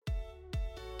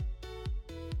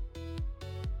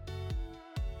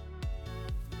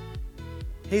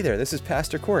Hey there, this is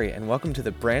Pastor Corey, and welcome to the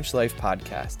Branch Life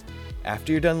Podcast.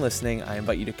 After you're done listening, I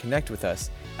invite you to connect with us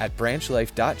at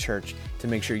branchlife.church to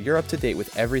make sure you're up to date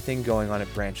with everything going on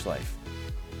at Branch Life.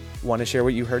 Want to share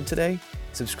what you heard today?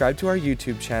 Subscribe to our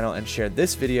YouTube channel and share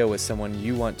this video with someone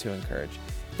you want to encourage.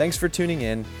 Thanks for tuning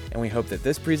in, and we hope that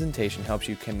this presentation helps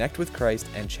you connect with Christ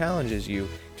and challenges you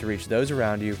to reach those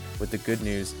around you with the good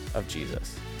news of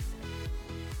Jesus.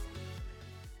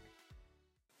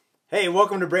 Hey,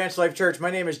 welcome to Branch Life Church.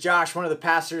 My name is Josh, one of the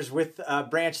pastors with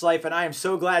Branch Life, and I am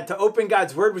so glad to open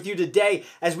God's Word with you today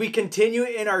as we continue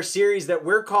in our series that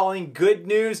we're calling Good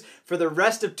News. For the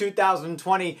rest of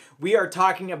 2020, we are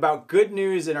talking about good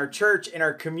news in our church, in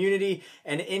our community,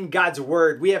 and in God's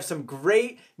Word. We have some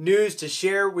great news to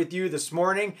share with you this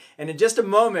morning, and in just a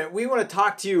moment, we want to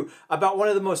talk to you about one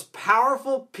of the most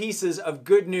powerful pieces of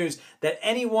good news that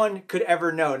anyone could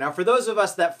ever know. Now, for those of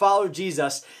us that follow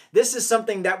Jesus, this is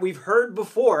something that we've heard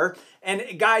before.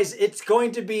 And guys, it's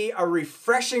going to be a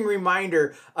refreshing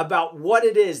reminder about what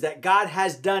it is that God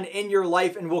has done in your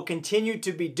life and will continue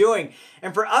to be doing.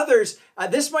 And for others,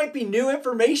 this might be new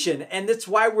information, and that's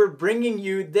why we're bringing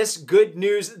you this good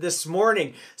news this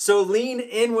morning. So lean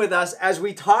in with us as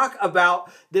we talk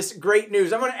about this great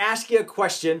news. I'm going to ask you a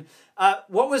question.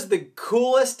 What was the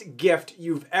coolest gift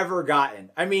you've ever gotten?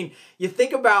 I mean, you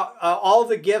think about all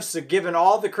the gifts given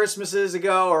all the Christmases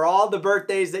ago or all the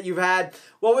birthdays that you've had.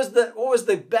 What was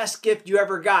the best gift you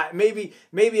ever got? Maybe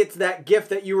it's that gift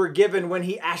that you were given when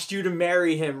he asked you to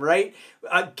marry him, right?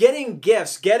 Getting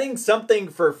gifts, getting something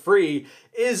for free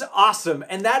is awesome.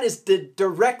 And that is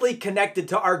directly connected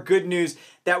to our good news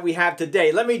that we have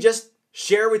today. Let me just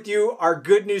share with you our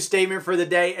good news statement for the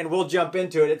day, and we'll jump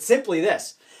into it. It's simply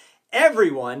this.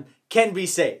 Everyone can be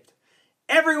saved.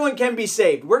 Everyone can be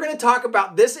saved. We're going to talk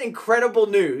about this incredible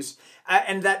news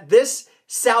and that this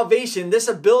salvation, this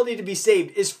ability to be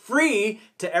saved is free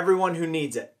to everyone who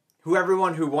needs it,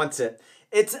 everyone who wants it.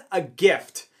 It's a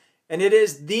gift, and it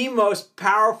is the most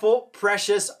powerful,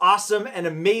 precious, awesome, and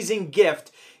amazing gift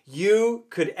you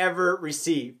could ever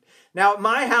receive. Now, at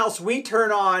my house, we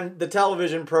turn on the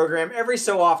television program every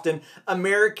so often,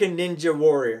 American Ninja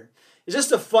Warrior. It's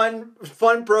just a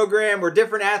fun program where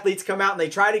different athletes come out and they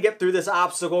try to get through this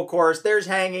obstacle course. There's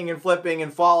hanging and flipping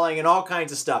and falling and all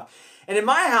kinds of stuff. And in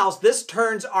my house, this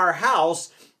turns our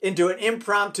house into an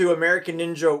impromptu American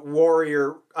Ninja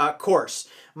Warrior course.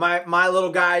 My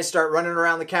little guys start running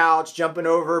around the couch, jumping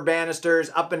over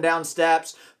banisters, up and down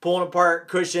steps, pulling apart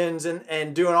cushions,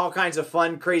 and doing all kinds of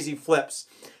fun, crazy flips.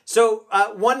 So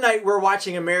one night we're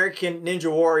watching American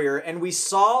Ninja Warrior, and we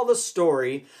saw the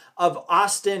story of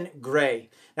Austin Gray.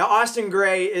 Now, Austin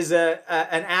Gray is an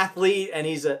athlete, and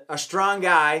he's a strong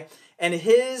guy, and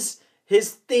his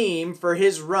theme for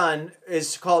his run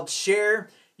is called Share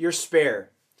Your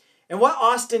Spare. And what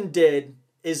Austin did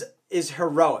is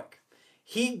heroic.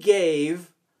 He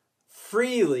gave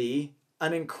freely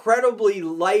an incredibly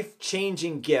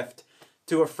life-changing gift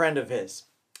to a friend of his,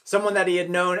 someone that he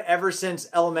had known ever since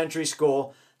elementary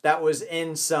school that was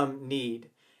in some need.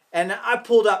 And I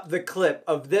pulled up the clip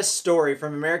of this story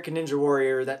from American Ninja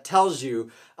Warrior that tells you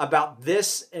about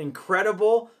this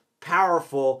incredible,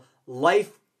 powerful,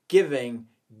 life-giving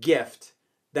gift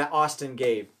that Austin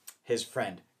gave his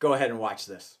friend. Go ahead and watch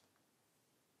this.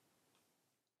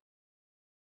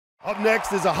 Up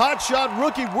next is a hotshot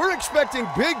rookie we're expecting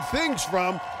big things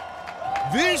from.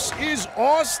 This is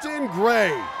Austin Gray.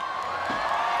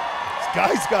 This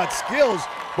guy's got skills,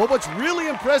 but what's really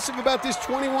impressive about this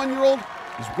 21-year-old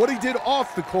is what he did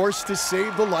off the course to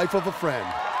save the life of a friend.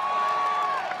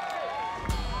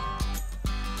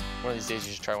 One of these days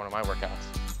you should try one of my workouts.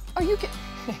 Oh, you can.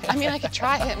 I mean, I could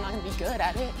try it. I'm not gonna be good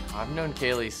at it. I've known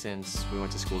Kaylee since we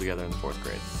went to school together in the 4th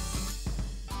grade.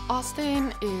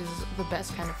 Austin is the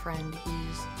best kind of friend.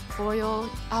 He's loyal,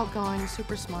 outgoing,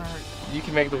 super smart. You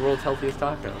can make the world's healthiest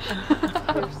taco.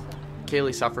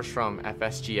 Kaylee suffers from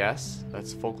FSGS,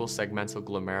 that's focal segmental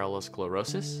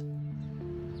glomerulosclerosis.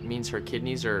 It means her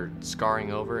kidneys are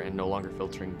scarring over and no longer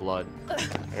filtering blood.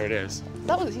 There it is.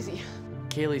 That was easy.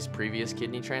 Kaylee's previous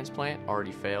kidney transplant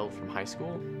already failed from high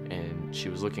school, and she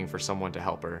was looking for someone to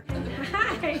help her.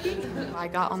 Hi. I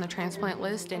got on the transplant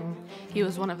list, and he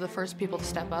was one of the first people to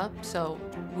step up, so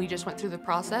we just went through the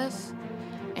process,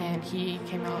 and he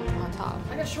came out on top.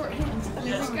 I got short hands.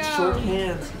 Let's go. Short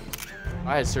hands.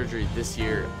 I had surgery this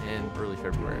year in early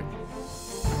February.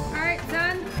 All right,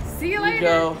 done. See you later.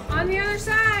 Go. On the other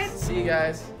side. See you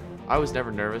guys. I was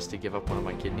never nervous to give up one of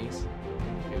my kidneys.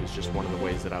 It was just one of the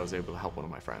ways that I was able to help one of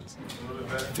my friends.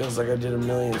 Feels like I did a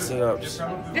million sit-ups.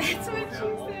 That's what she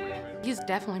said. He's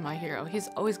definitely my hero. He's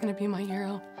always gonna be my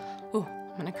hero. Ooh,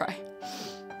 I'm gonna cry.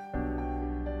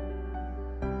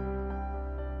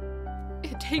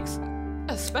 takes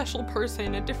a special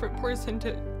person, a different person,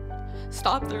 to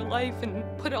stop their life and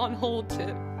put it on hold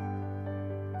to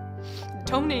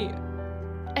donate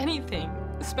anything,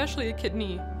 especially a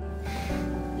kidney.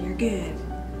 You're good.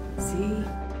 See?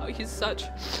 Oh, he's such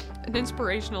an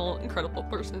inspirational, incredible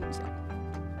person. So.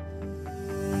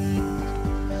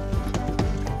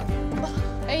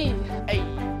 Hey.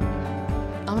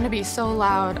 I'm gonna be so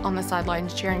loud on the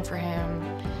sidelines cheering for him,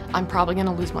 I'm probably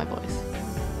gonna lose my voice.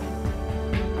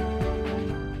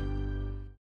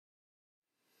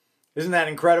 Isn't that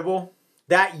incredible?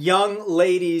 That young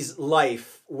lady's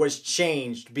life was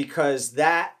changed because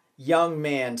that young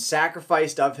man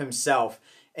sacrificed of himself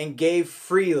and gave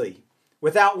freely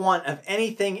without want of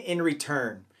anything in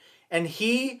return. And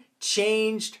he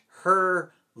changed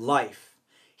her life.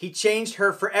 He changed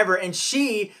her forever, and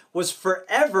she was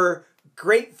forever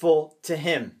grateful to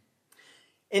him.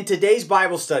 In today's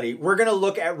Bible study, we're going to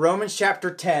look at Romans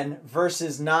chapter 10,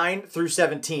 verses 9 through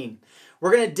 17.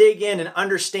 We're going to dig in and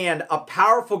understand a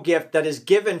powerful gift that is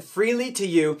given freely to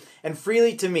you and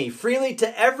freely to me, freely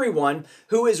to everyone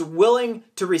who is willing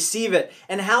to receive it,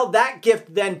 and how that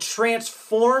gift then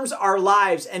transforms our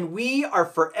lives. And we are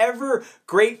forever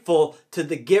grateful to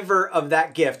the giver of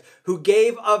that gift, who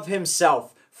gave of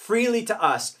himself freely to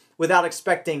us without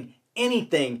expecting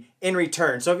anything in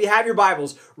return. So if you have your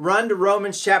Bibles, run to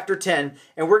Romans chapter 10,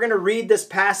 and we're going to read this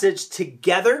passage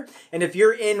together. And if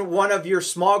you're in one of your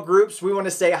small groups, we want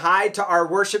to say hi to our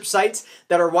worship sites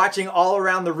that are watching all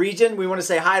around the region. We want to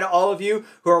say hi to all of you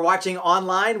who are watching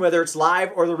online, whether it's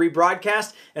live or the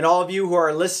rebroadcast, and all of you who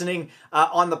are listening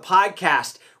on the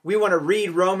podcast. We want to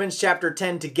read Romans chapter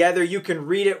 10 together. You can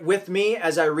read it with me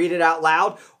as I read it out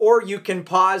loud, or you can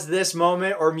pause this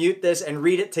moment or mute this and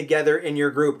read it together in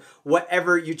your group,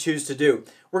 whatever you choose to do.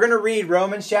 We're going to read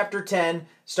Romans chapter 10,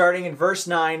 starting in verse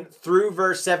 9 through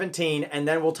verse 17, and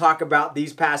then we'll talk about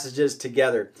these passages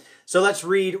together. So let's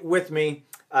read with me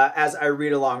as I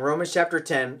read along. Romans chapter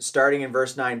 10, starting in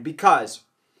verse 9. Because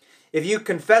if you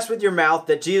confess with your mouth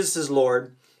that Jesus is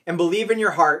Lord, and believe in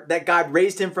your heart that God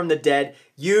raised him from the dead,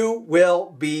 you will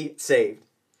be saved.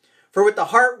 For with the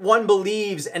heart one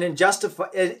believes and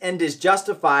is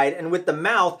justified, and with the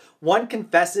mouth one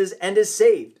confesses and is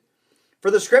saved.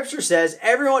 For the scripture says,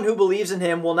 everyone who believes in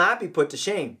him will not be put to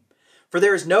shame. For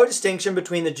there is no distinction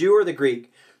between the Jew or the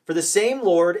Greek. For the same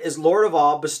Lord is Lord of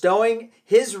all, bestowing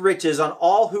his riches on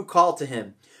all who call to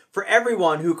him. For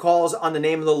everyone who calls on the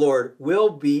name of the Lord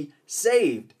will be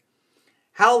saved.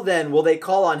 How then will they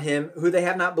call on him who they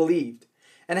have not believed?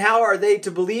 And how are they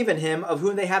to believe in him of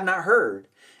whom they have not heard?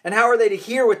 And how are they to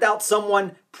hear without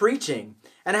someone preaching?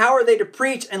 And how are they to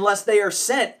preach unless they are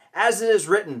sent, as it is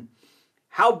written?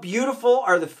 How beautiful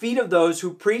are the feet of those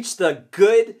who preach the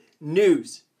good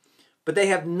news. But they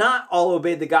have not all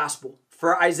obeyed the gospel.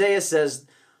 For Isaiah says,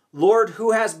 Lord,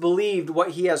 who has believed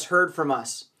what he has heard from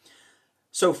us?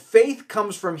 So faith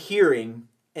comes from hearing,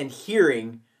 and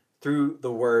hearing through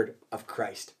the word of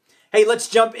Christ. Hey, let's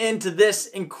jump into this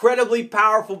incredibly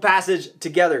powerful passage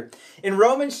together. In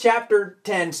Romans chapter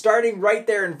 10, starting right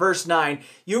there in verse 9,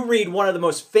 you read one of the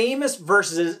most famous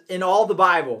verses in all the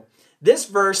Bible. This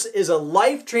verse is a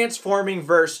life-transforming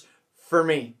verse for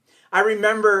me. I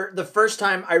remember the first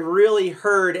time I really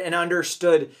heard and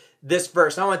understood this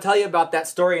verse. I want to tell you about that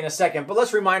story in a second, but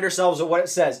let's remind ourselves of what it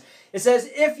says. It says,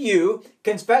 if you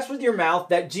confess with your mouth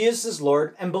that Jesus is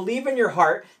Lord and believe in your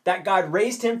heart that God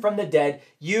raised him from the dead,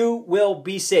 you will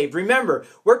be saved. Remember,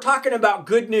 we're talking about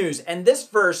good news, and this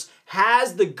verse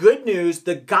has the good news,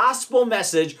 the gospel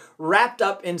message wrapped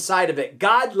up inside of it.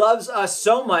 God loves us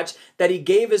so much that he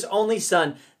gave his only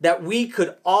son that we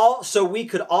could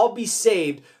all be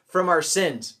saved from our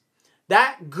sins.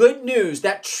 That good news,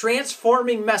 that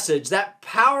transforming message, that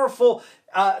powerful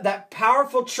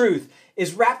truth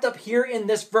is wrapped up here in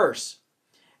this verse.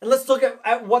 And let's look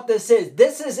at what this is.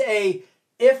 This is a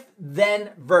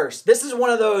if-then verse. This is one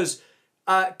of those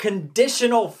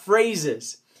conditional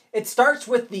phrases. It starts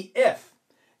with the if.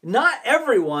 Not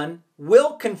everyone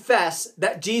will confess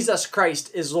that Jesus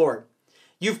Christ is Lord.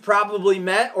 You've probably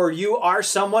met, or you are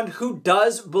someone who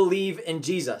does believe in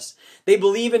Jesus. They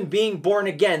believe in being born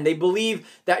again. They believe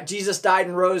that Jesus died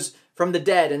and rose from the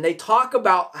dead. And they talk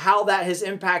about how that has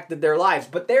impacted their lives.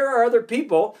 But there are other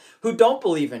people who don't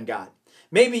believe in God.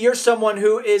 Maybe you're someone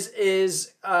who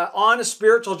is on a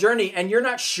spiritual journey and you're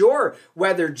not sure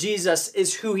whether Jesus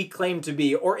is who he claimed to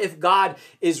be or if God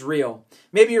is real.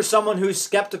 Maybe you're someone who's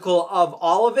skeptical of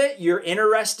all of it. You're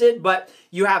interested, but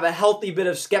you have a healthy bit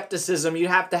of skepticism. You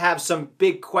have to have some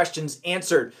big questions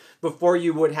answered before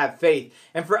you would have faith.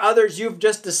 And for others, you've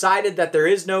just decided that there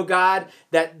is no God,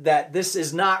 that this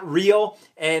is not real,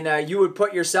 and you would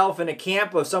put yourself in a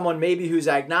camp of someone maybe who's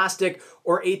agnostic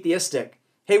or atheistic.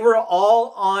 Hey, we're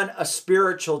all on a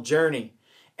spiritual journey,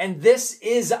 and this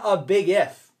is a big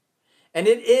if. And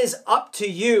it is up to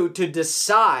you to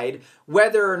decide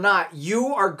whether or not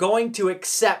you are going to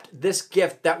accept this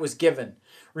gift that was given.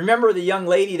 Remember the young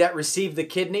lady that received the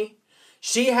kidney?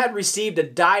 She had received a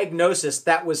diagnosis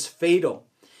that was fatal.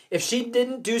 If she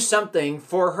didn't do something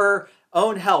for her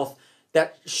own health,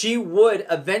 that she would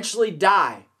eventually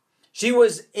die. She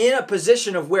was in a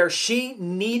position of where she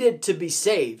needed to be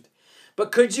saved.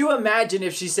 But could you imagine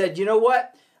if she said, you know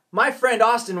what? My friend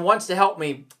Austin wants to help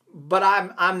me, but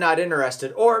I'm not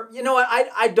interested. Or, you know what?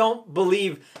 I don't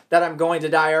believe that I'm going to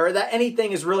die or that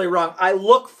anything is really wrong. I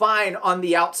look fine on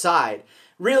the outside.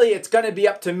 Really, it's going to be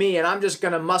up to me, and I'm just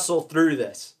going to muscle through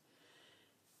this.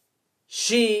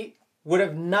 She would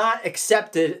have not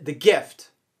accepted the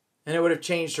gift, and it would have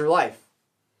changed her life.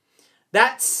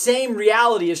 That same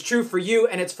reality is true for you,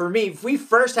 and it's for me. We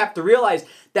first have to realize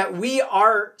that we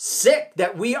are sick,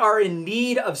 that we are in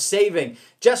need of saving.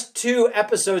 Just 2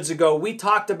 episodes ago, we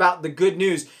talked about the good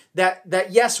news that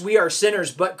yes, we are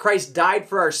sinners, but Christ died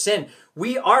for our sin.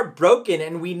 We are broken,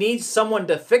 and we need someone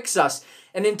to fix us.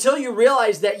 And until you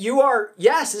realize that you are,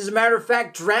 yes, as a matter of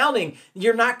fact, drowning,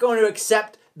 you're not going to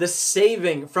accept the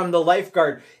saving from the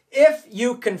lifeguard. If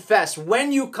you confess,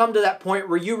 when you come to that point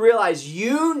where you realize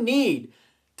you need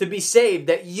to be saved,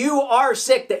 that you are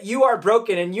sick, that you are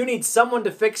broken, and you need someone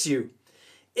to fix you,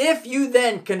 if you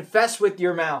then confess with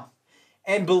your mouth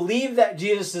and believe that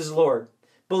Jesus is Lord,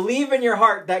 believe in your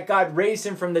heart that God raised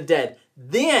him from the dead,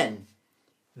 then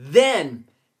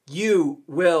you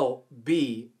will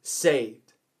be saved.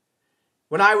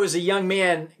 When I was a young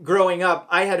man growing up,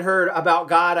 I had heard about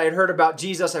God. I had heard about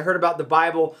Jesus. I heard about the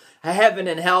Bible, heaven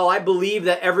and hell. I believed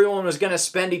that everyone was going to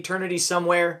spend eternity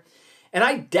somewhere. And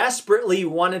I desperately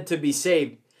wanted to be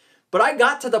saved. But I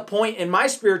got to the point in my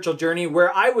spiritual journey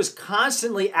where I was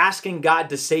constantly asking God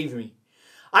to save me.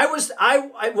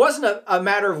 It wasn't a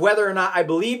matter of whether or not I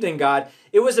believed in God.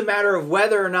 It was a matter of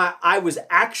whether or not I was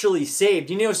actually saved.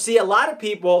 You know, see, a lot of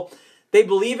people, they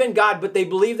believe in God, but they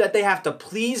believe that they have to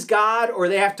please God or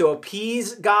they have to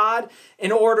appease God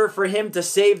in order for him to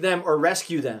save them or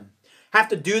rescue them. Have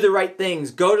to do the right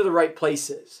things, go to the right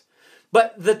places.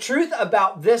 But the truth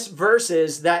about this verse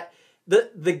is that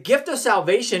the gift of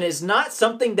salvation is not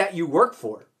something that you work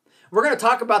for. We're going to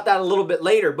talk about that a little bit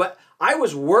later, but I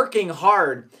was working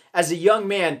hard as a young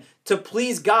man to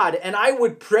please God, and I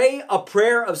would pray a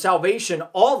prayer of salvation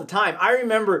all the time. I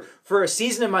remember for a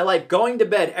season in my life going to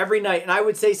bed every night, and I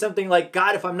would say something like,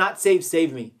 God, if I'm not saved,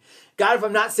 save me. God, if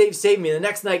I'm not saved, save me. The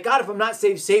next night, God, if I'm not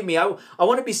saved, save me. I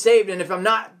want to be saved, and if I'm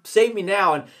not, save me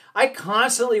now. And I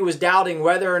constantly was doubting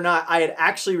whether or not I had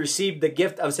actually received the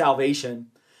gift of salvation.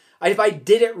 If I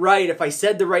did it right, if I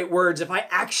said the right words, if I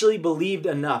actually believed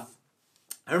enough.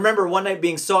 I remember one night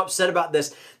being so upset about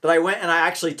this that I went and I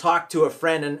actually talked to a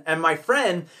friend, and my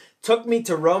friend took me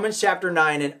to Romans chapter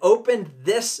 9 and opened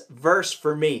this verse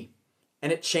for me,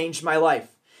 and it changed my life.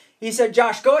 He said,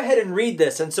 Josh, go ahead and read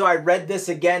this. And so I read this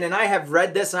again, and I have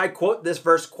read this, and I quote this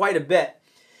verse quite a bit.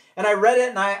 And I read it,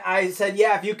 and I said,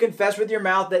 yeah, if you confess with your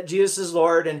mouth that Jesus is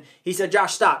Lord. And he said,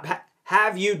 Josh, stop.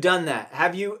 Have you done that?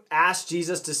 Have you asked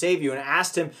Jesus to save you and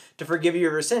asked him to forgive you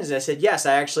of your sins? And I said, yes,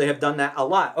 I actually have done that a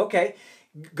lot. Okay.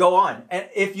 Go on. And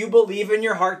if you believe in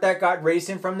your heart that God raised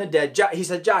him from the dead, he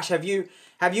said, Josh, have you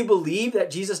believed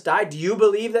that Jesus died? Do you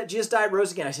believe that Jesus died,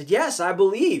 rose again? I said, yes, I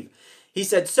believe. He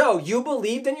said, so you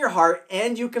believed in your heart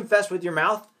and you confessed with your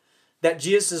mouth that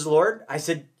Jesus is Lord? I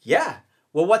said, yeah.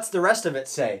 Well, what's the rest of it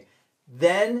say?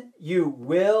 Then you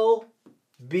will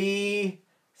be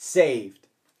saved.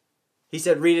 He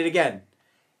said, read it again.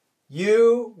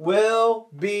 You will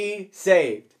be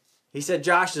saved. He said,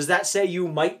 Josh, does that say you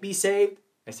might be saved?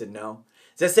 I said, no.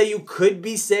 Does that say you could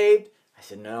be saved? I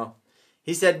said, no.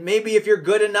 He said, maybe if you're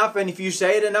good enough and if you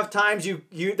say it enough times,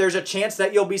 there's a chance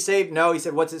that you'll be saved. No, he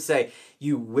said, what's it say?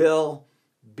 You will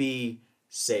be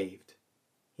saved.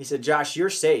 He said, Josh, you're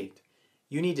saved.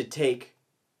 You need to take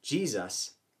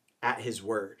Jesus at his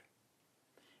word.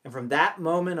 And from that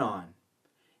moment on,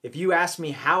 if you ask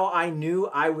me how I knew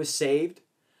I was saved,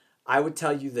 I would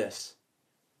tell you this.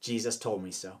 Jesus told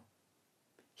me so.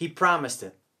 He promised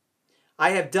it.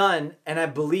 I have done and I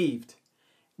believed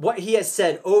what he has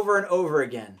said over and over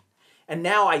again. And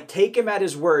now I take him at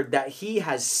his word that he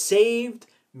has saved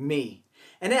me.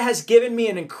 And it has given me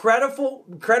an incredible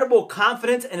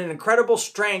confidence and an incredible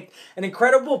strength, an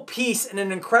incredible peace and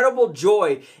an incredible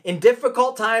joy in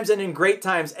difficult times and in great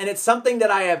times. And it's something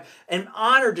that I am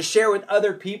honored to share with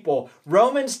other people.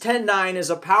 Romans 10:9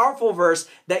 is a powerful verse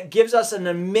that gives us an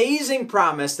amazing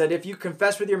promise that if you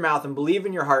confess with your mouth and believe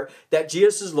in your heart that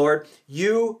Jesus is Lord,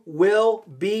 you will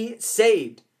be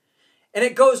saved. And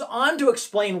it goes on to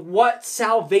explain what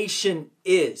salvation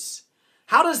is.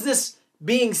 How does this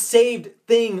being saved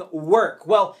thing work?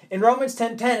 Well, in Romans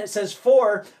 10:10 it says,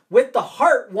 "For with the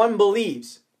heart one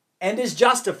believes and is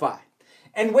justified,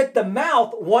 and with the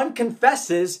mouth one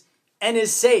confesses and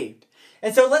is saved."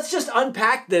 And so let's just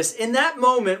unpack this. In that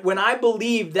moment when I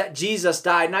believed that Jesus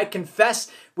died and I confess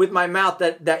with my mouth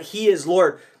that he is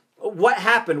Lord, what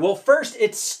happened? Well, first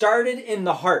it started in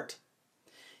the heart.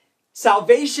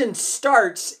 Salvation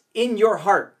starts in your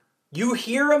heart. You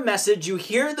hear a message, you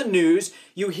hear the news,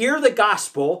 you hear the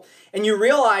gospel, and you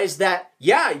realize that,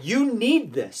 yeah, you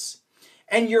need this.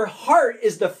 And your heart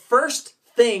is the first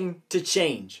thing to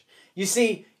change. You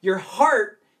see, your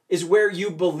heart is where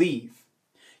you believe.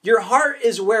 Your heart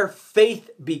is where faith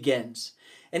begins.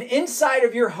 And inside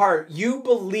of your heart, you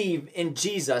believe in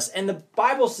Jesus. And the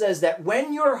Bible says that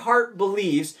when your heart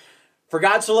believes, for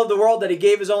God so loved the world that he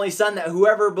gave his only son, that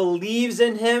whoever believes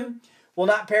in him will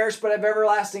not perish but have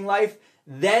everlasting life,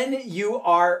 then you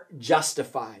are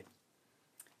justified.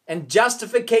 And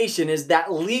justification is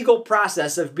that legal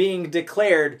process of being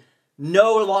declared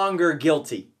no longer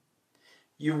guilty.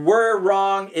 You were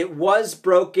wrong, it was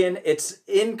broken, it's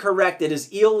incorrect, it is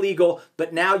illegal,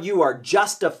 but now you are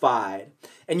justified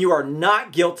and you are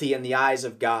not guilty in the eyes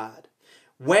of God.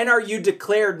 When are you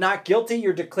declared not guilty?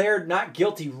 You're declared not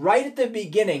guilty right at the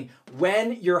beginning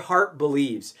when your heart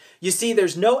believes. You see,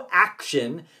 there's no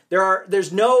action.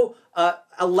 There's no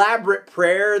elaborate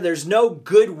prayer. There's no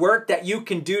good work that you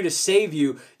can do to save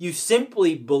you. You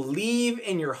simply believe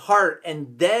in your heart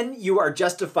and then you are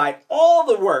justified. All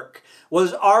the work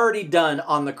was already done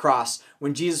on the cross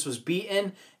when Jesus was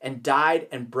beaten and died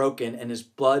and broken and his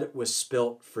blood was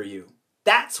spilt for you.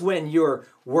 That's when your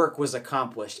work was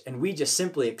accomplished. And we just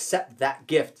simply accept that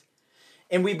gift.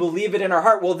 And we believe it in our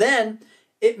heart. Well, then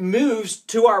it moves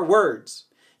to our words.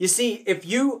 You see, if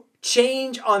you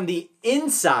change on the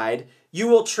inside, you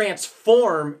will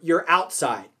transform your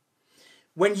outside.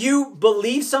 When you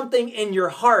believe something in your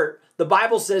heart, the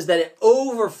Bible says that it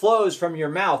overflows from your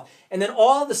mouth. And then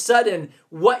all of a sudden,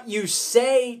 what you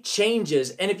say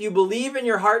changes. And if you believe in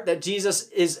your heart that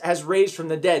Jesus has raised from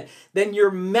the dead, then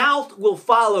your mouth will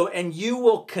follow and you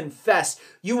will confess.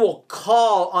 You will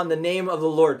call on the name of the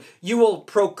Lord. You will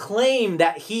proclaim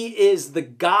that he is the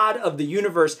God of the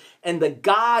universe and the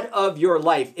God of your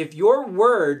life. If your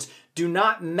words do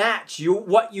not match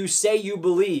what you say you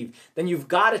believe, then you've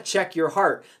got to check your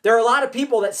heart. There are a lot of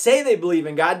people that say they believe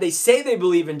in God, they say they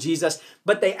believe in Jesus,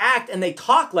 but they act and they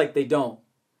talk like they don't.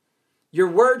 Your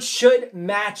words should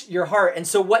match your heart. And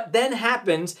so what then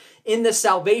happens in the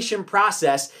salvation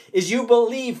process is you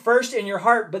believe first in your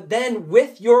heart, but then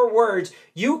with your words,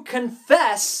 you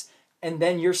confess and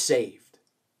then you're saved.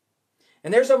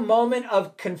 And there's a moment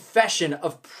of confession,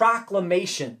 of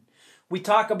proclamation. We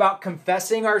talk about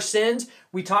confessing our sins.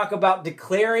 We talk about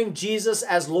declaring Jesus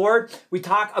as Lord. We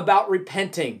talk about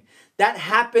repenting. That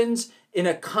happens in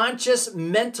a conscious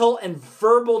mental and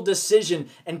verbal decision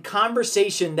and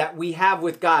conversation that we have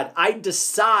with God. I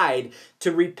decide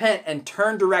to repent and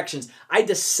turn directions. I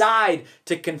decide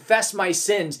to confess my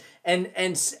sins and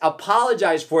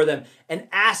apologize for them and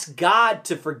ask God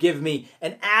to forgive me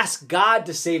and ask God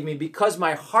to save me because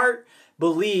my heart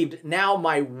believed. Now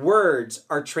my words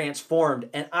are transformed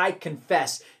and I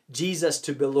confess Jesus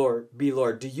to be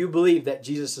Lord. Do you believe that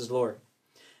Jesus is Lord?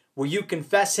 Will you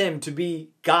confess him to be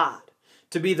God,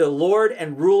 to be the Lord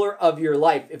and ruler of your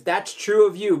life? If that's true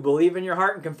of you, believe in your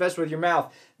heart and confess with your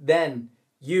mouth, then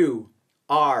you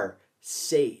are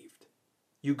saved.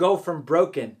 You go from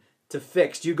broken to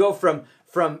fixed. You go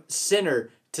from sinner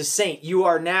to saint. You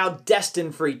are now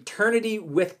destined for eternity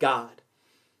with God.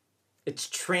 It's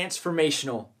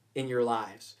transformational in your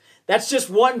lives. That's just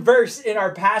one verse in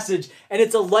our passage, and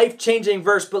it's a life-changing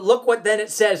verse. But look what then it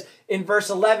says in verse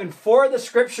 11. For the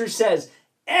scripture says,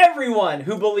 everyone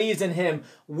who believes in him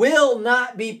will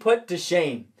not be put to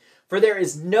shame. For there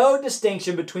is no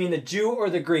distinction between the Jew or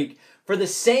the Greek. For For the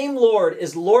same Lord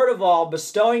is Lord of all,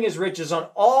 bestowing his riches on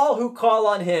all who call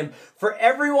on him. For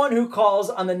everyone who calls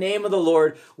on the name of the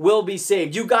Lord will be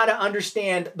saved. You got to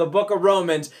understand the book of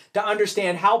Romans to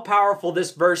understand how powerful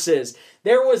this verse is.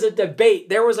 There was a debate.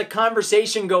 There was a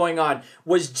conversation going on.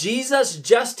 Was Jesus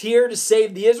just here to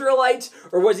save the Israelites,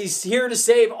 or was he here to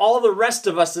save all the rest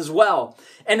of us as well?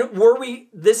 And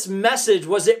this message,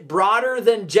 was it broader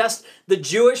than just the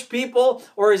Jewish people,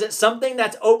 or is it something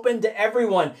that's open to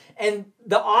everyone? And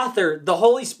the author, the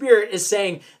Holy Spirit, is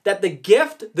saying that the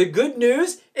gift, the good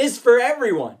news, is for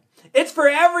everyone. It's for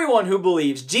everyone who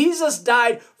believes. Jesus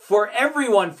died for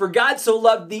everyone, for God so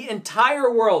loved the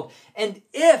entire world. And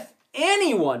if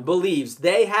anyone believes,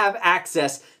 they have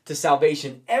access to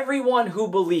salvation. Everyone who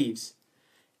believes,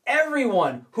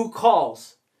 everyone who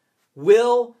calls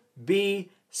will be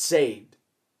saved.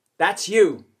 That's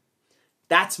you.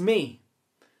 That's me.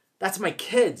 That's my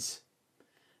kids.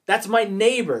 That's my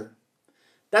neighbor.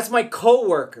 That's my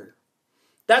coworker.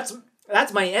 That's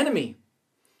my enemy.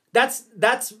 That's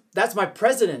my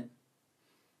president.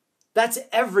 That's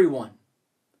everyone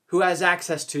who has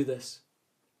access to this.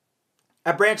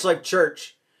 At Branch Life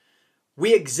Church,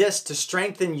 we exist to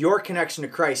strengthen your connection to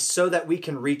Christ so that we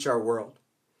can reach our world.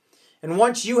 And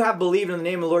once you have believed in the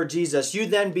name of the Lord Jesus, you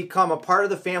then become a part of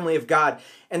the family of God.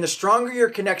 And the stronger your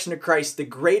connection to Christ, the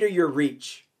greater your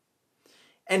reach.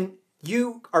 And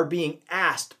you are being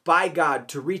asked by God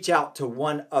to reach out to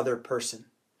one other person.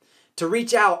 To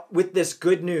reach out with this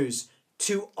good news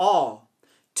to all,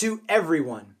 to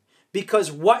everyone.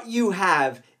 Because what you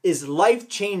have is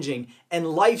life-changing and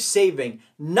life-saving,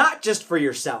 not just for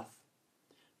yourself,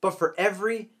 but for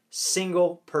every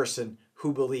single person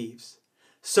who believes.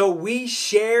 So we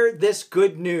share this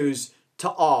good news to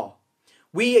all.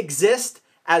 We exist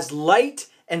as light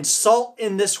and salt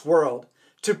in this world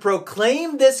to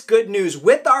proclaim this good news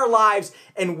with our lives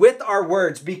and with our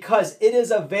words, because it is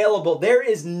available. There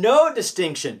is no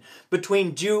distinction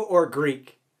between Jew or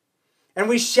Greek. And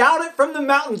we shout it from the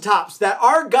mountaintops that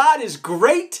our God is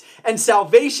great and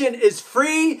salvation is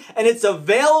free and it's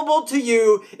available to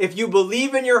you if you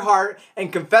believe in your heart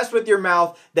and confess with your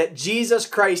mouth that Jesus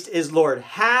Christ is Lord.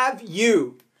 Have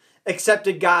you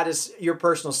accepted God as your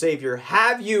personal Savior?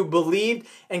 Have you believed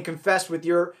and confessed with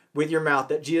your mouth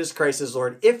that Jesus Christ is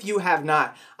Lord? If you have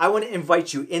not, I want to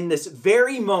invite you in this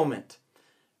very moment,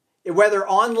 whether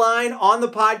online, on the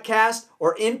podcast,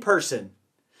 or in person,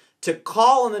 to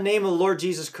call on the name of the Lord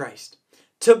Jesus Christ,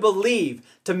 to believe,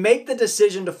 to make the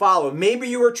decision to follow. Maybe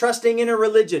you were trusting in a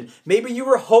religion. Maybe you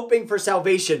were hoping for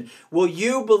salvation. Will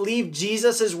you believe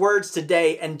Jesus' words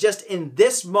today and just in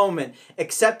this moment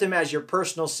accept him as your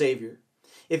personal Savior?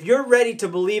 If you're ready to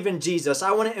believe in Jesus,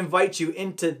 I want to invite you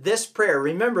into this prayer.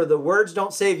 Remember, the words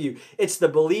don't save you. It's the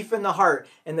belief in the heart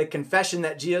and the confession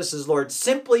that Jesus is Lord.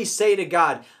 Simply say to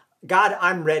God, God,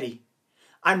 I'm ready.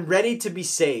 I'm ready to be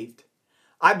saved.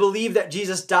 I believe that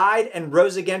Jesus died and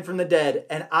rose again from the dead,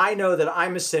 and I know that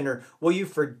I'm a sinner. Will you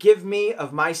forgive me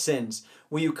of my sins?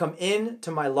 Will you come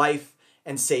into my life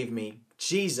and save me?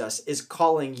 Jesus is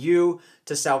calling you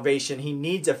to salvation. He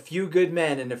needs a few good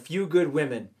men and a few good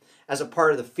women as a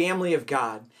part of the family of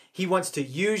God. He wants to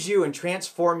use you and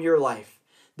transform your life.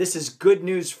 This is good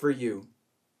news for you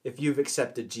if you've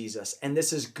accepted Jesus, and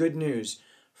this is good news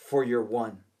for your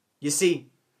one. You see,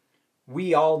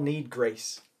 we all need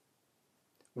grace.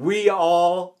 We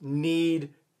all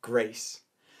need grace.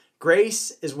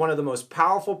 Grace is one of the most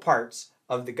powerful parts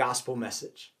of the gospel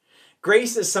message.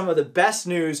 Grace is some of the best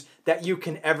news that you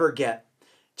can ever get.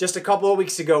 Just a couple of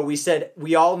weeks ago, we said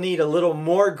we all need a little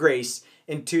more grace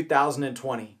in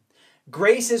 2020.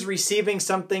 Grace is receiving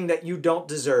something that you don't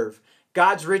deserve.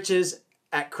 God's riches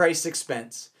at Christ's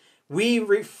expense. We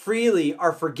freely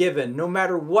are forgiven no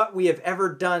matter what we have ever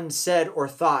done, said, or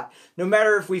thought. No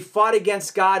matter if we fought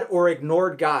against God or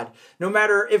ignored God. No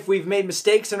matter if we've made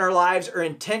mistakes in our lives or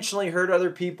intentionally hurt other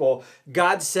people.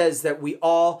 God says that we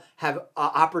all have an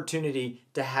opportunity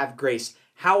to have grace.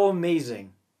 How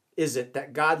amazing is it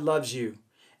that God loves you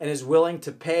and is willing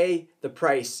to pay the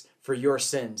price for your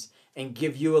sins and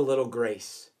give you a little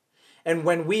grace. And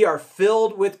when we are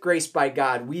filled with grace by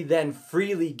God, we then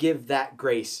freely give that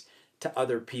grace to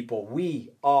other people. We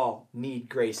all need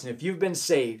grace. And if you've been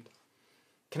saved,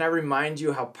 can I remind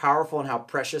you how powerful and how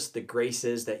precious the grace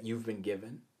is that you've been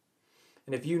given?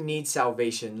 And if you need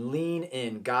salvation, lean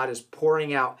in. God is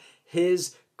pouring out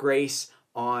his grace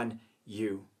on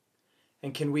you.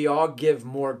 And can we all give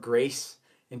more grace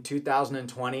in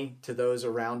 2020 to those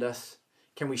around us?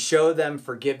 Can we show them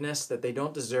forgiveness that they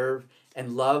don't deserve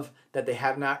and love that they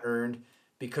have not earned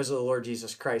because of the Lord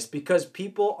Jesus Christ? Because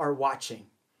people are watching.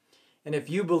 And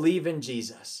if you believe in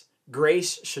Jesus,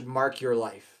 grace should mark your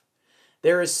life.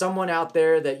 There is someone out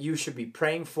there that you should be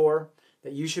praying for,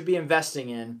 that you should be investing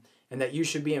in, and that you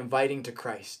should be inviting to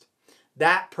Christ.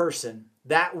 That person,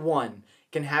 that one,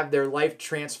 can have their life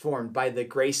transformed by the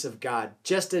grace of God,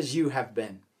 just as you have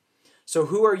been. So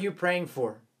who are you praying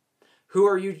for? Who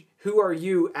are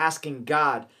you asking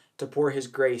God to pour his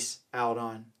grace out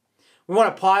on? We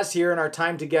want to pause here in our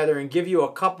time together and give you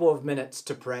a couple of minutes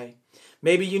to pray.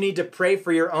 Maybe you need to pray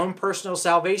for your own personal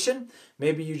salvation.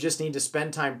 Maybe you just need to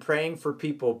spend time praying for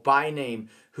people by name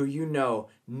who you know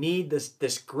need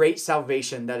this great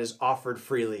salvation that is offered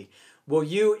freely. Will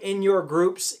you, in your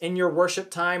groups, in your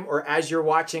worship time, or as you're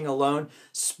watching alone,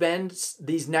 spend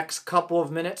these next couple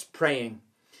of minutes praying?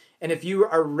 And if you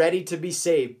are ready to be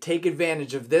saved, take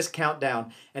advantage of this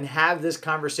countdown and have this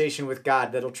conversation with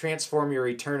God that'll transform your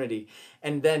eternity.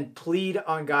 And then plead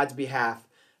on God's behalf,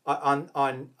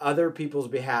 on other people's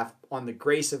behalf, on the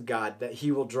grace of God, that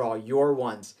he will draw your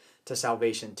ones to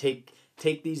salvation. Take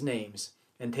these names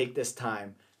and take this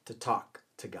time to talk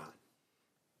to God.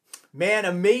 Man,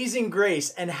 amazing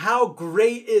grace, and how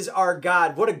great is our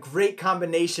God. What a great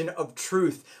combination of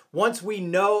truth. Once we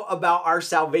know about our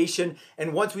salvation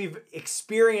and once we've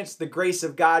experienced the grace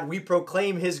of God, we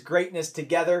proclaim his greatness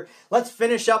together. Let's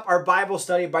finish up our Bible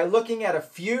study by looking at a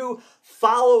few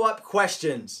follow-up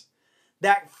questions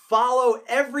that follow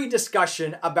every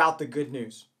discussion about the good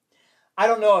news. I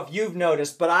don't know if you've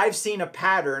noticed, but I've seen a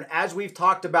pattern as we've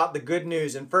talked about the good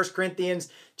news in 1 Corinthians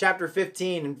chapter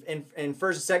 15, and 1 and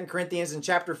 2 Corinthians in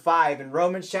chapter 5, and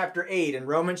Romans chapter 8, and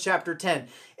Romans chapter 10.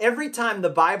 Every time the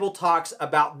Bible talks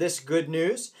about this good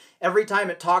news, every time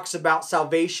it talks about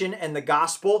salvation and the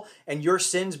gospel and your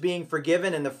sins being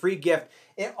forgiven and the free gift,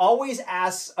 it always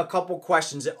asks a couple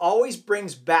questions. It always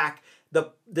brings back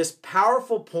this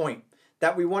powerful point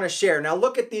that we want to share. Now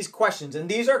look at these questions, and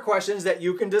these are questions that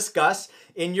you can discuss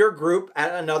in your group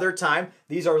at another time.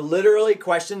 These are literally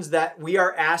questions that we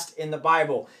are asked in the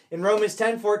Bible. In Romans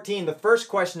 10:14, the first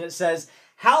question, it says,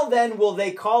 "How then will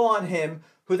they call on him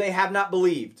who they have not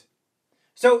believed?"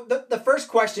 So the first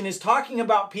question is talking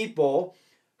about people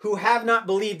who have not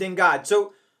believed in God.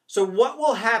 So what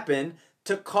will happen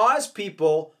to cause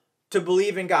people to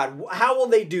believe in God? How will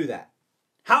they do that?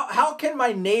 How can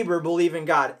my neighbor believe in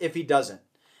God if he doesn't?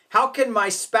 How can my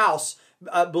spouse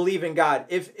believe in God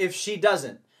if she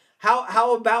doesn't?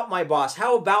 How about my boss?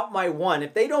 How about my one?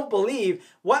 If they don't believe,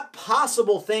 what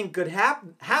possible thing could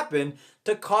happen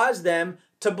to cause them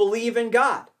to believe in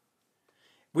God?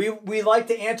 We like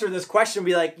to answer this question,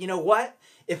 be like, you know what?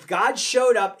 If God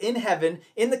showed up in heaven,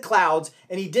 in the clouds,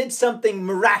 and he did something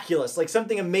miraculous, like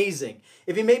something amazing,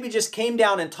 if he maybe just came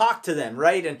down and talked to them,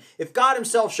 right? And if God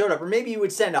himself showed up, or maybe he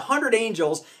would send 100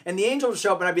 angels, and the angels would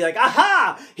show up, and I'd be like,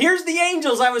 aha, here's the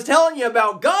angels I was telling you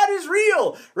about. God is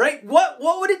real, right? What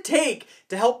would it take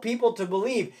to help people to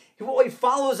believe? Well, he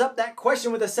follows up that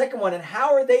question with a second one, and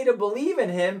how are they to believe in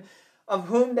him of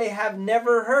whom they have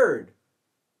never heard?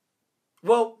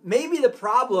 Well, maybe the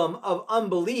problem of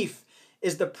unbelief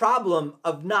is the problem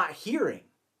of not hearing.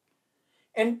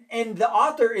 And the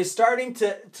author is starting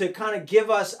to kind of give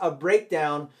us a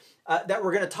breakdown that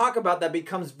we're going to talk about that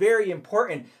becomes very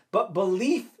important. But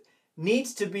belief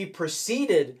needs to be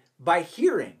preceded by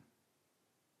hearing.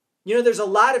 You know, there's a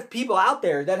lot of people out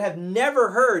there that have never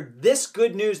heard this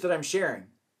good news that I'm sharing.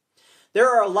 There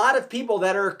are a lot of people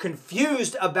that are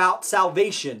confused about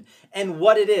salvation and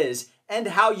what it is and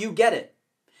how you get it.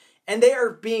 And they are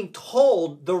being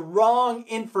told the wrong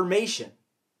information.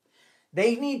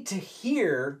 They need to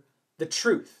hear the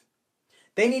truth.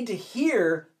 They need to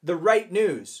hear the right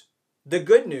news, the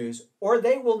good news, or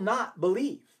they will not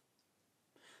believe.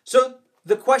 So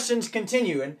the questions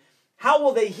continue. And how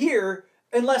will they hear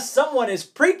unless someone is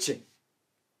preaching?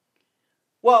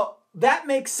 Well, that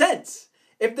makes sense.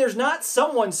 If there's not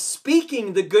someone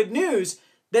speaking the good news,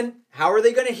 then how are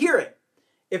they going to hear it?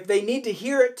 If they need to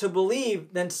hear it to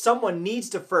believe, then someone needs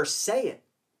to first say it.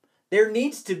 There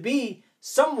needs to be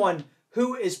someone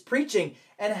who is preaching.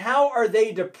 And how are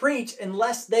they to preach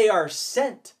unless they are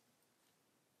sent?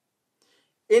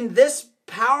 In this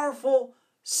powerful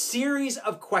series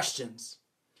of questions,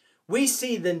 we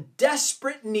see the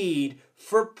desperate need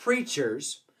for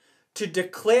preachers to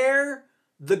declare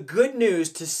the good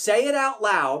news, to say it out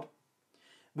loud.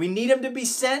 We need them to be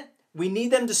sent. We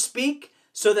need them to speak,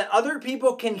 so that other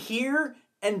people can hear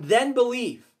and then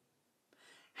believe.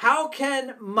 How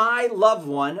can my loved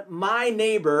one, my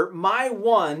neighbor, my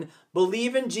one,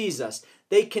 believe in Jesus?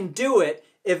 They can do it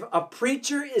if a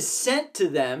preacher is sent to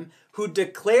them who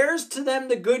declares to them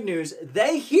the good news,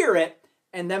 they hear it,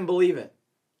 and then believe it.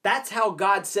 That's how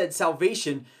God said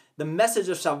salvation, the message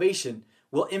of salvation,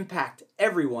 will impact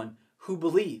everyone who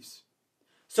believes.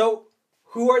 So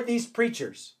who are these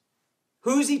preachers?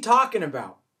 Who's he talking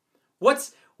about?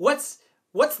 What's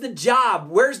the job?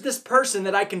 Where's this person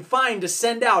that I can find to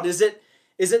send out? Is it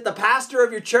the pastor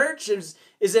of your church? Is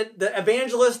it the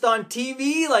evangelist on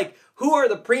TV? Like, who are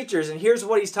the preachers? And here's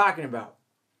what he's talking about.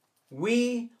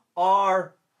 We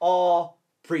are all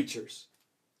preachers.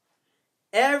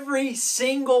 Every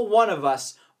single one of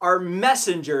us are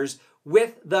messengers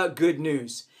with the good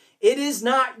news. It is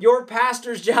not your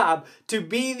pastor's job to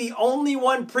be the only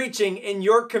one preaching in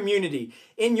your community,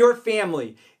 in your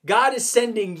family. God is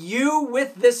sending you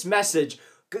with this message.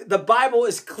 The Bible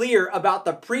is clear about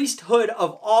the priesthood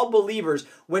of all believers.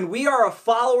 When we are a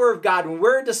follower of God, when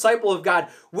we're a disciple of God,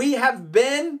 we have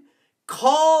been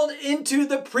called into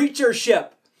the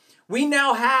preachership. We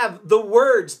now have the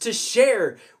words to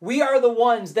share. We are the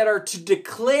ones that are to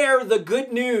declare the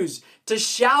good news, to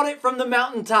shout it from the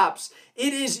mountaintops.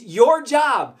 It is your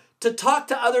job to talk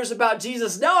to others about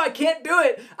Jesus. No, I can't do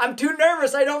it. I'm too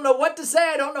nervous. I don't know what to say.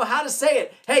 I don't know how to say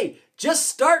it. Hey, just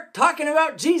start talking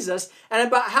about Jesus and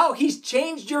about how he's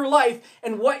changed your life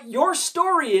and what your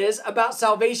story is about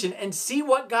salvation, and see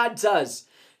what God does.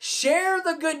 Share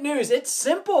the good news. It's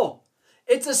simple.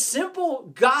 It's a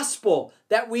simple gospel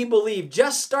that we believe.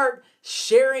 Just start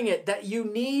sharing it, that you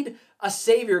need a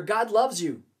Savior. God loves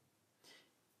you.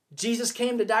 Jesus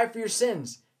came to die for your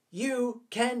sins. You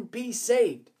can be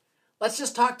saved. Let's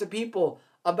just talk to people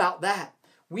about that.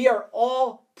 We are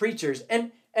all preachers.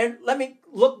 And let me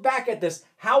look back at this.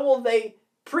 How will they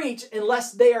preach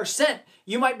unless they are sent?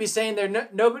 You might be saying there,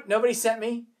 nobody sent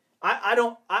me.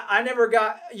 I never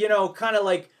got, kind of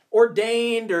like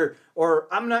ordained or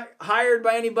I'm not hired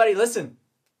by anybody. Listen,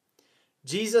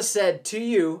 Jesus said to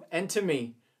you and to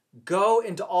me, go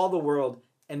into all the world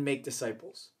and make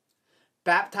disciples,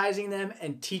 baptizing them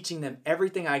and teaching them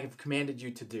everything I have commanded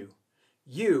you to do.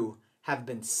 You have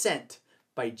been sent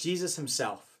by Jesus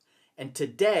himself. And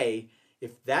today,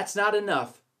 if that's not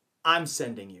enough, I'm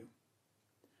sending you.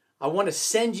 I want to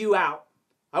send you out.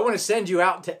 I want to send you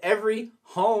out to every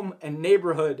home and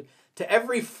neighborhood, to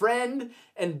every friend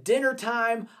and dinner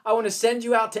time. I want to send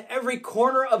you out to every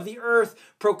corner of the earth.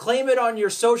 Proclaim it on your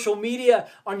social media,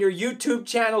 on your YouTube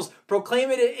channels. Proclaim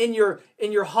it in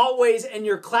your hallways and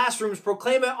your classrooms.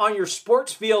 Proclaim it on your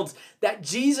sports fields that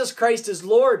Jesus Christ is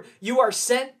Lord. You are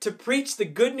sent to preach the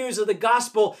good news of the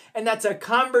gospel, and that's a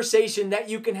conversation that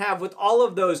you can have with all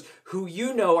of those who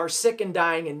you know are sick and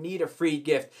dying and need a free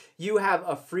gift. You have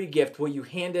a free gift. Will you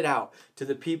hand it out to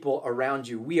the people around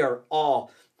you? We are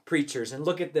all preachers. And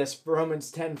look at this.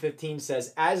 Romans 10:15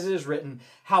 says, as it is written,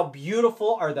 how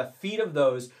beautiful are the feet of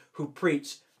those who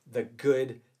preach the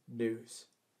good news.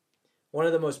 One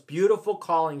of the most beautiful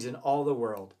callings in all the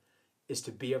world is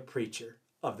to be a preacher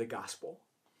of the gospel,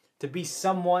 to be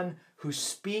someone who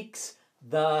speaks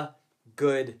the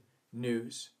good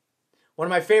news. One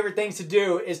of my favorite things to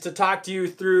do is to talk to you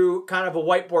through kind of a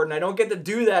whiteboard, and I don't get to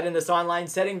do that in this online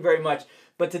setting very much,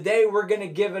 but today we're going to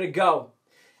give it a go.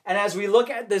 And as we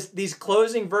look at these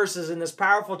closing verses in this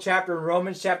powerful chapter in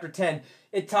Romans chapter 10,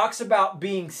 it talks about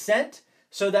being sent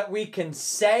so that we can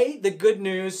say the good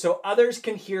news so others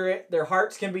can hear it, their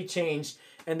hearts can be changed,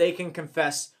 and they can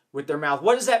confess with their mouth.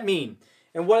 What does that mean?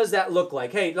 And what does that look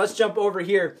like? Hey, let's jump over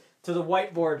here to the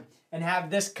whiteboard and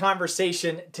have this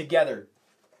conversation together.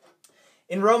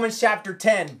 In Romans chapter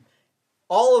 10,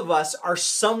 all of us are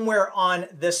somewhere on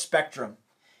this spectrum.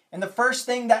 And the first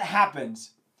thing that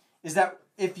happens is that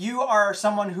if you are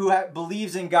someone who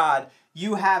believes in God,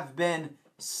 you have been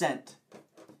sent.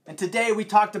 And today we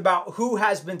talked about who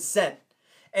has been sent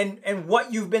and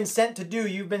what you've been sent to do.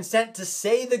 You've been sent to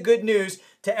say the good news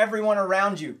to everyone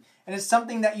around you. And it's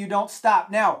something that you don't stop.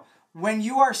 Now, when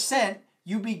you are sent,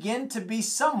 you begin to be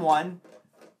someone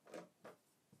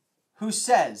who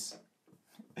says.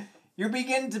 You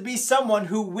begin to be someone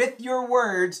who, with your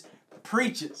words,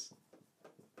 preaches.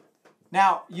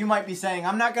 Now, you might be saying,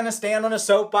 I'm not going to stand on a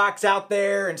soapbox out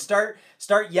there and start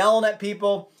yelling at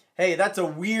people. Hey, that's a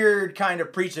weird kind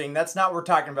of preaching. That's not what we're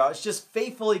talking about. It's just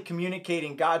faithfully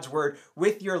communicating God's word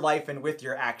with your life and with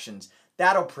your actions.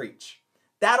 That'll preach.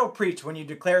 That'll preach when you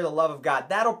declare the love of God.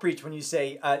 That'll preach when you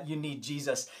say you need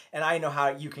Jesus and I know how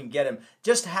you can get him.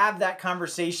 Just have that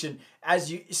conversation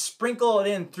as you sprinkle it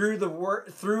in through the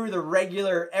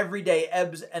regular everyday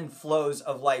ebbs and flows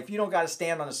of life. You don't got to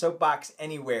stand on a soapbox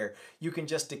anywhere. You can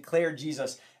just declare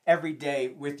Jesus every day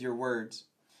with your words.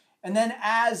 And then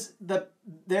as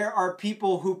there are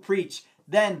people who preach,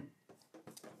 then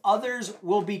others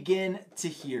will begin to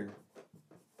hear.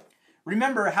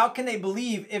 Remember, how can they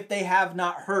believe if they have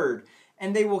not heard?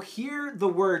 and they will hear the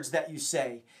words that you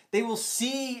say. They will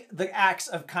see the acts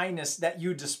of kindness that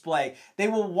you display. They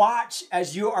will watch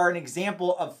as you are an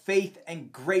example of faith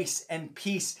and grace and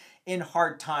peace in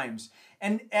hard times.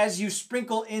 And as you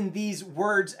sprinkle in these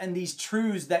words and these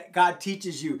truths that God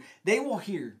teaches you, they will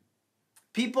hear.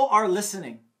 People are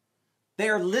listening. They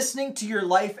are listening to your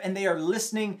life and they are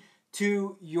listening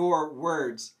to your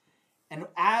words. And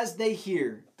as they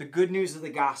hear the good news of the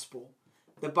gospel,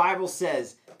 the Bible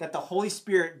says that the Holy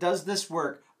Spirit does this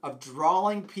work of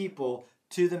drawing people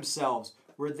to themselves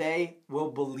where they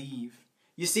will believe.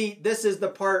 You see, this is the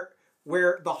part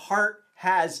where the heart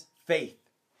has faith.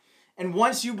 And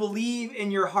once you believe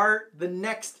in your heart, the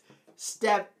next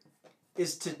step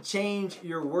is to change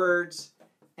your words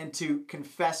and to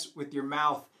confess with your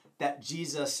mouth that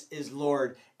Jesus is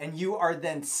Lord. And you are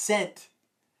then sent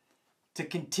to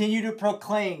continue to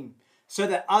proclaim so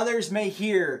that others may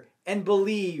hear and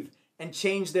believe and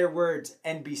change their words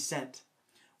and be sent.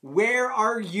 Where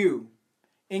are you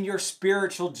in your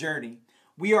spiritual journey?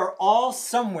 We are all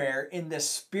somewhere in this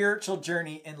spiritual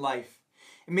journey in life.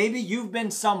 And maybe you've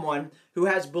been someone who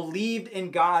has believed in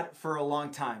God for a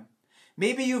long time.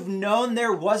 Maybe you've known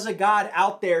there was a God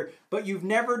out there, but you've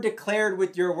never declared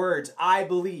with your words, I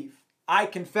believe, I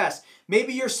confess.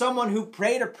 Maybe you're someone who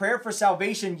prayed a prayer for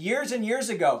salvation years and years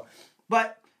ago,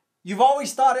 but you've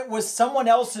always thought it was someone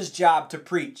else's job to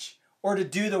preach or to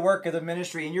do the work of the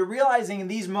ministry. And you're realizing in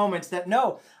these moments that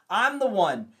no, I'm the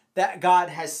one that God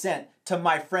has sent to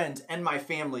my friends and my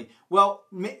family. Well,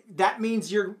 that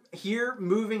means you're here,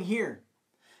 moving here.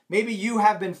 Maybe you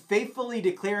have been faithfully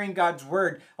declaring God's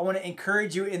word. I want to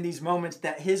encourage you in these moments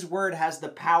that his word has the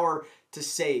power to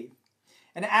save.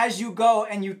 And as you go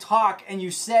and you talk and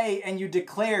you say and you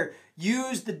declare,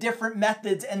 use the different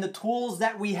methods and the tools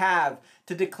that we have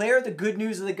to declare the good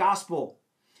news of the gospel.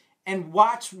 And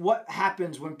watch what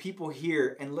happens when people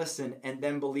hear and listen and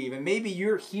then believe. And maybe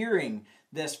you're hearing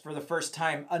this for the first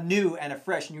time anew and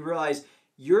afresh, and you realize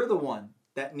you're the one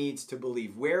that needs to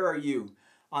believe. Where are you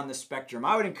on the spectrum?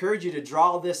 I would encourage you to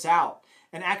draw this out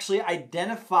and actually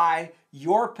identify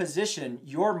your position,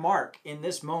 your mark in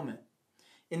this moment.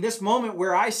 In this moment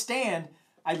where I stand,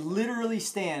 I literally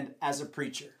stand as a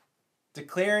preacher,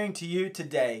 declaring to you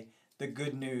today the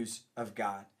good news of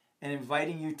God and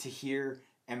inviting you to hear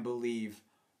and believe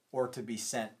or to be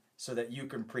sent so that you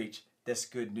can preach this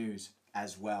good news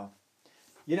as well.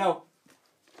 You know,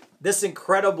 this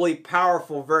incredibly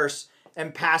powerful verse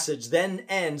and passage then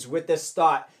ends with this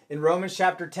thought in Romans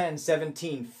chapter 10,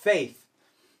 17. Faith,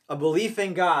 a belief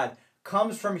in God,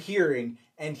 comes from hearing,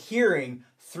 and hearing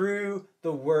through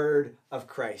the word of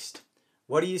Christ.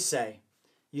 What do you say?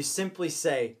 You simply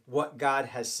say what God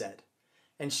has said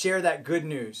and share that good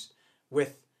news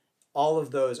with all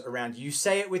of those around you. You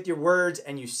say it with your words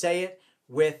and you say it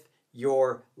with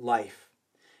your life.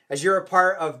 As you're a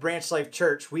part of Branch Life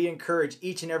Church, we encourage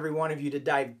each and every one of you to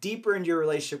dive deeper into your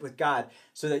relationship with God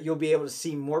so that you'll be able to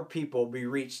see more people be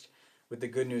reached with the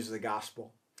good news of the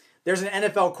gospel. There's an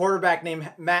NFL quarterback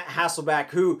named Matt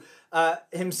Hasselbeck who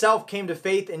himself came to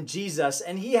faith in Jesus,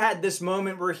 and he had this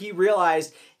moment where he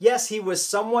realized, yes, he was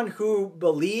someone who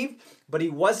believed, but he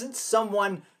wasn't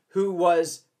someone who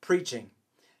was preaching,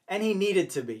 and he needed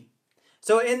to be.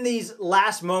 So in these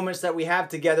last moments that we have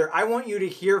together, I want you to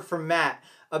hear from Matt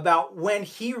about when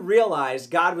he realized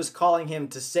God was calling him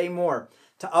to say more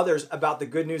to others about the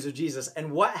good news of Jesus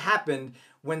and what happened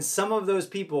when some of those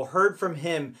people heard from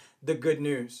him the good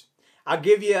news. I'm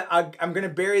going to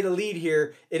bury the lead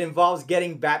here. It involves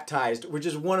getting baptized, which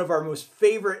is one of our most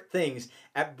favorite things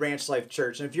at Branch Life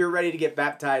Church. And if you're ready to get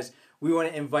baptized, we want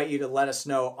to invite you to let us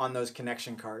know on those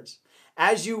connection cards.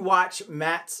 As you watch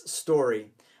Matt's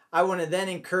story, I want to then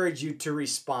encourage you to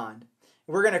respond.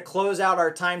 We're going to close out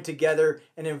our time together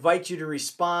and invite you to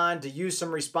respond, to use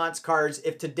some response cards.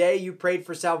 If today you prayed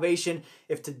for salvation,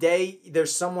 if today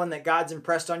there's someone that God's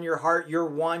impressed on your heart, you're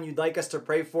one you'd like us to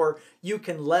pray for, you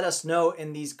can let us know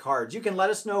in these cards. You can let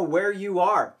us know where you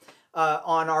are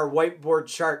on our whiteboard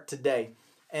chart today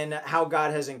and how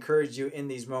God has encouraged you in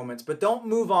these moments. But don't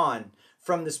move on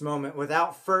from this moment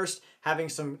without first having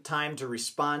some time to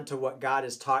respond to what God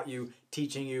has taught you,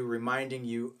 teaching you, reminding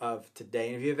you of today.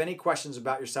 And if you have any questions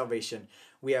about your salvation,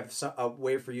 we have a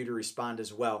way for you to respond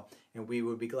as well. And we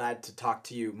would be glad to talk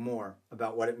to you more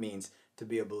about what it means to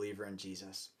be a believer in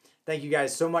Jesus. Thank you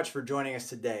guys so much for joining us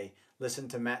today. Listen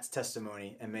to Matt's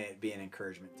testimony and may it be an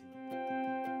encouragement to you.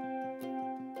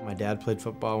 My dad played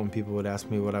football. When people would ask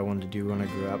me what I wanted to do when I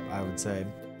grew up, I would say,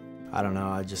 I don't know,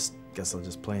 I guess I'll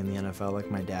just play in the NFL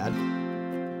like my dad.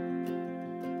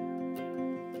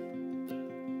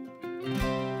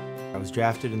 I was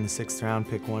drafted in the 6th round,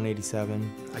 pick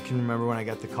 187. I can remember when I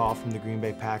got the call from the Green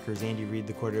Bay Packers. Andy Reid,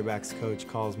 the quarterback's coach,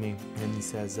 calls me and he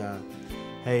says,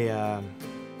 hey,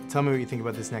 tell me what you think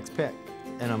about this next pick.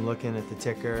 And I'm looking at the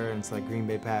ticker and it's like Green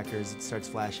Bay Packers. It starts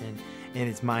flashing and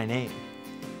it's my name.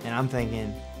 And I'm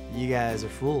thinking, you guys are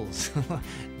fools.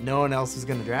 No one else is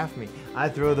gonna draft me. I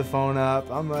throw the phone up.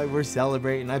 I'm like, we're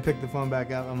celebrating. I pick the phone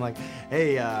back up. I'm like,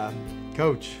 hey,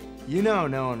 coach, you know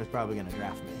no one was probably gonna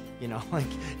draft me. You know,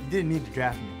 like, you didn't need to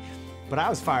draft me. But I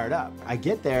was fired up. I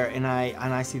get there and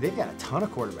I see they've got a ton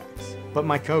of quarterbacks. But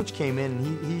my coach came in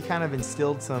and he kind of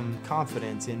instilled some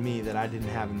confidence in me that I didn't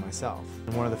have in myself.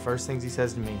 And one of the first things he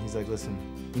says to me, he's like, listen,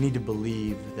 you need to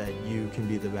believe that you can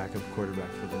be the backup quarterback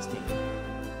for this team.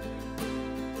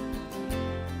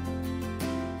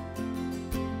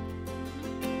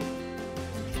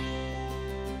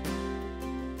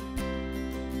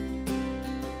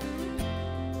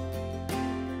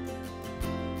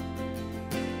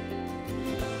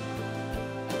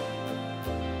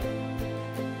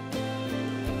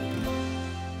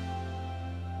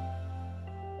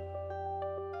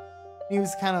 He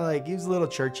was kind of like, he was a little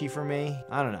churchy for me.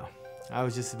 I don't know. I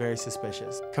was just very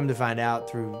suspicious. Come to find out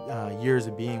through years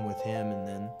of being with him and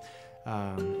then,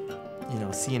 you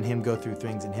know, seeing him go through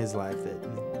things in his life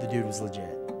that the dude was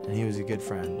legit. And he was a good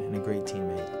friend and a great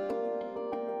teammate.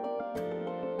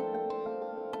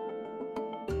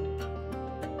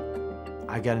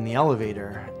 I got in the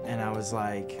elevator and I was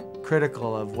like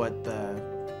critical of what the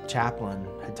chaplain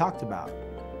had talked about.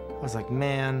 I was like,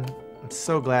 man, I'm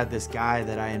so glad this guy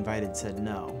that I invited said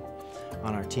no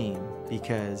on our team,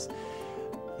 because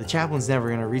the chaplain's never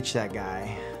gonna reach that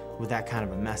guy with that kind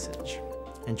of a message.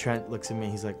 And Trent looks at me,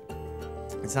 he's like,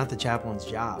 it's not the chaplain's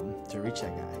job to reach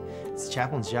that guy. It's the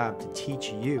chaplain's job to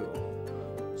teach you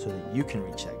so that you can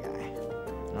reach that guy.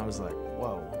 And I was like,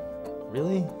 whoa,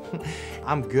 really?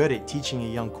 I'm good at teaching a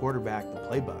young quarterback the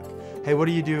playbook. Hey, what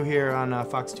do you do here on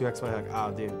Fox 2XY? Like,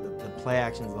 oh, dude, the play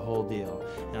action's the whole deal.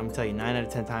 And I'm gonna tell you, 9 out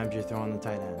of 10 times you're throwing the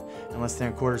tight end. Unless they're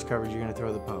in quarters coverage, you're gonna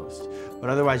throw the post. But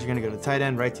otherwise, you're gonna go to tight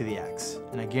end, right to the X.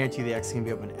 And I guarantee the X is gonna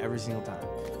be open every single time.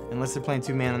 Unless they're playing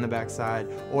 2-man on the backside,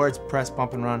 or it's press,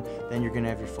 bump, and run, then you're gonna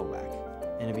have your fullback.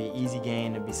 And it'll be easy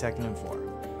gain, it'll be 2nd and 4.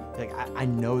 Like, I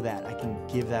know that, I can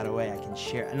give that away, I can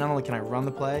share. And not only can I run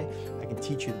the play, I can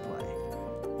teach you the play.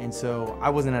 And so I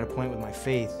wasn't at a point with my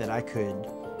faith that I could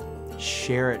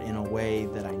share it in a way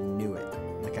that I knew it.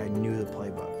 Like I knew the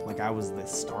playbook, like I was the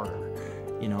starter.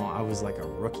 You know, I was like a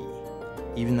rookie.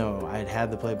 Even though I had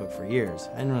had the playbook for years,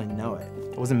 I didn't really know it.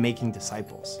 I wasn't making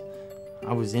disciples.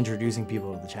 I was introducing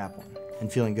people to the chaplain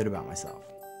and feeling good about myself.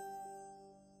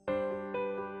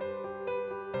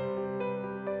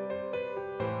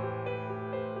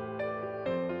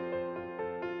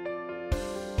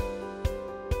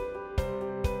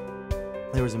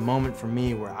 There was a moment for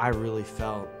me where I really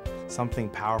felt something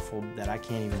powerful that I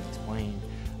can't even explain.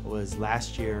 It was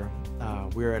last year,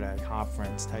 we were at a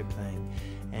conference type thing,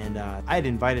 and I had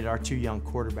invited our 2 young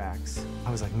quarterbacks.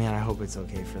 I was like, man, I hope it's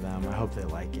okay for them. I hope they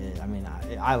like it. I mean,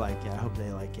 I like it. I hope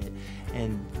they like it.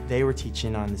 And they were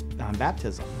teaching on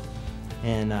baptism.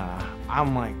 And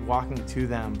I'm like walking to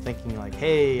them thinking like,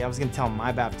 hey, I was gonna tell them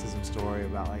my baptism story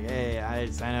about like, hey, I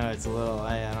know it's a little,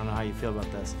 I don't know how you feel about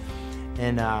this.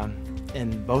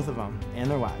 And both of them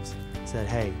and their wives said,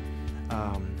 hey,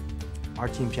 our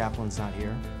team chaplain's not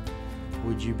here.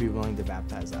 Would you be willing to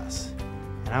baptize us?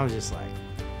 And I was just like,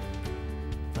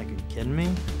 are you kidding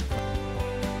me?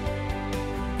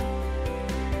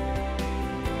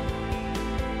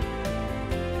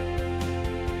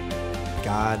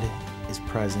 God is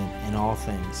present in all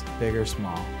things, big or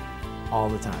small, all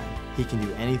the time. He can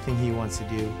do anything he wants to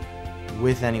do,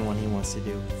 with anyone he wants to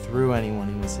do, through anyone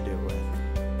he wants to do it with.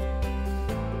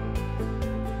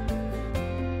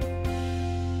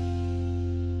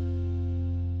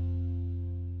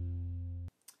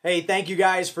 Hey, thank you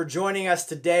guys for joining us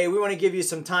today. We want to give you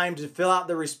some time to fill out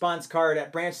the response card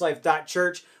at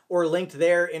branchlife.church or linked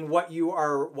there in what you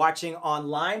are watching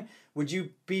online. Would you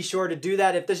be sure to do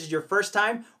that if this is your first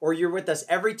time or you're with us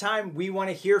every time? We want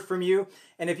to hear from you.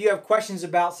 And if you have questions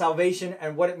about salvation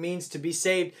and what it means to be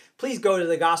saved, please go to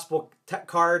the gospel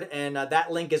card, and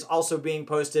that link is also being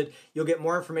posted. You'll get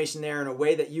more information there in a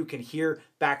way that you can hear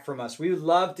back from us. We would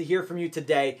love to hear from you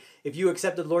today. If you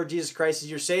accepted Lord Jesus Christ as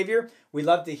your Savior, we'd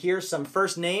love to hear some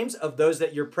first names of those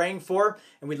that you're praying for.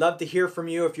 And we'd love to hear from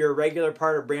you if you're a regular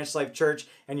part of Branch Life Church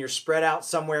and you're spread out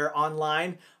somewhere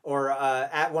online or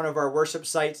at one of our worship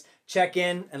sites, check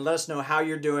in and let us know how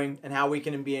you're doing and how we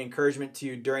can be an encouragement to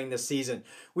you during this season.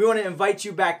 We want to invite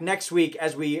you back next week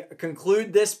as we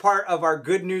conclude this part of our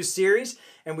Good News series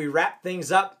and we wrap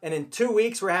things up. And in 2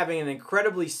 weeks, we're having an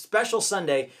incredibly special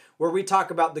Sunday where we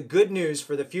talk about the good news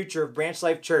for the future of Branch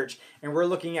Life Church. And we're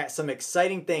looking at some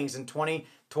exciting things in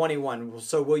 2021.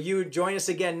 So will you join us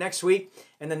again next week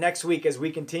and the next week as we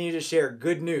continue to share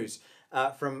good news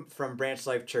from Branch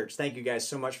Life Church? Thank you guys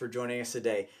so much for joining us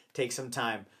today. Take some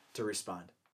time to respond.